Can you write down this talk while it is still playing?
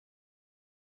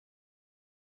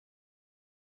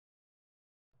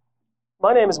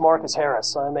My name is Marcus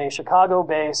Harris. I'm a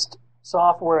Chicago-based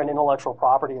software and intellectual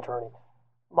property attorney.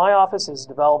 My office has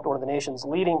developed one of the nation's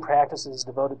leading practices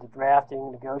devoted to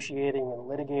drafting, negotiating, and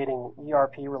litigating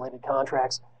ERP-related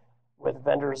contracts with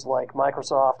vendors like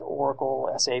Microsoft, Oracle,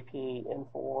 SAP,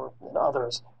 Infor, and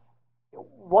others.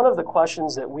 One of the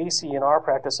questions that we see in our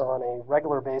practice on a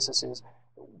regular basis is,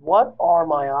 what are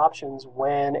my options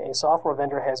when a software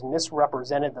vendor has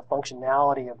misrepresented the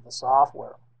functionality of the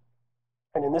software?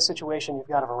 And in this situation, you've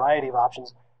got a variety of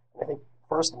options. I think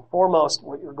first and foremost,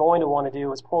 what you're going to want to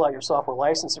do is pull out your software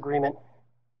license agreement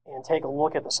and take a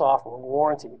look at the software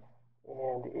warranty.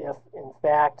 And if, in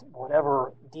fact,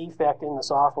 whatever defect in the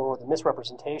software or the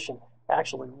misrepresentation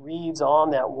actually reads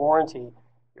on that warranty,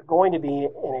 you're going to be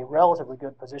in a relatively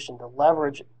good position to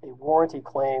leverage a warranty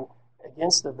claim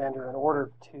against the vendor in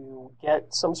order to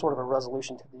get some sort of a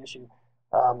resolution to the issue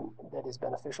that is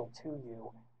beneficial to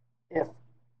you. If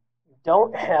you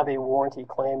don't have a warranty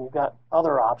claim, you've got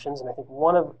other options, and I think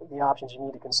one of the options you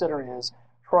need to consider is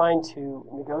trying to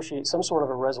negotiate some sort of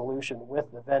a resolution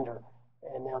with the vendor.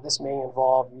 And now this may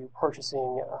involve you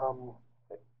purchasing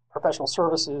professional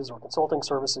services or consulting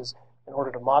services in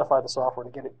order to modify the software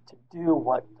to get it to do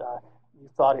what you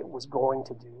thought it was going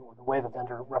to do, or the way the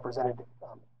vendor represented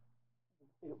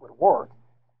it would work.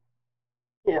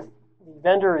 If the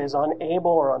vendor is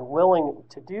unable or unwilling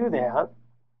to do that,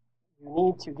 you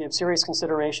need to give serious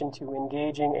consideration to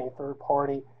engaging a third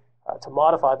party to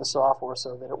modify the software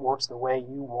so that it works the way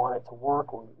you want it to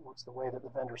work, or it works the way that the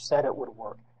vendor said it would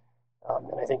work.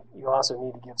 And I think you also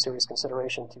need to give serious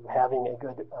consideration to having a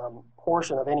good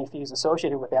portion of any fees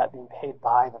associated with that being paid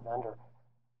by the vendor.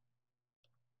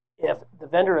 If the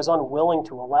vendor is unwilling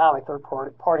to allow a third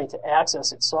party to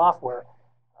access its software,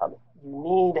 you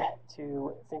need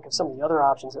to think of some of the other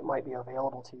options that might be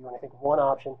available to you. And I think one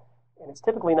option, and it's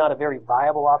typically not a very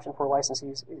viable option for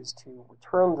licensees, is to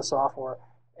return the software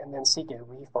and then seek a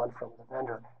refund from the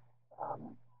vendor.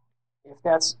 If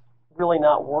that's really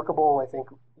not workable, I think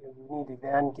you need to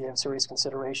then give serious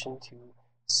consideration to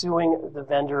suing the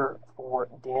vendor for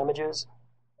damages.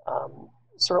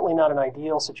 Certainly not an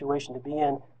ideal situation to be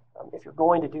in. If you're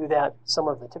going to do that, some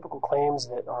of the typical claims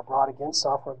that are brought against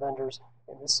software vendors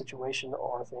in this situation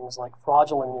are things like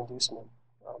fraudulent inducement,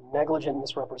 negligent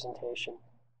misrepresentation,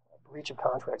 breach of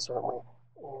contract certainly,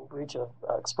 and breach of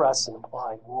express and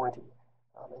implied warranty.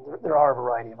 And there are a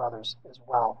variety of others as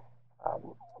well.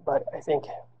 But I think,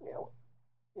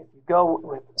 if you go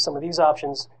with some of these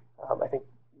options, I think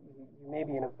you may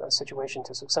be in a situation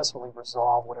to successfully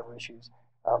resolve whatever issues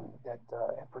that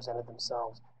have presented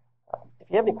themselves. If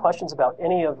you have any questions about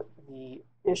any of the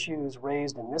issues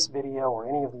raised in this video or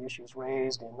any of the issues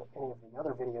raised in any of the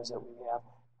other videos that we have,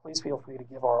 please feel free to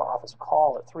give our office a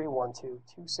call at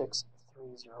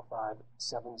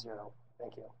 312-263-0570.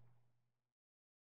 Thank you.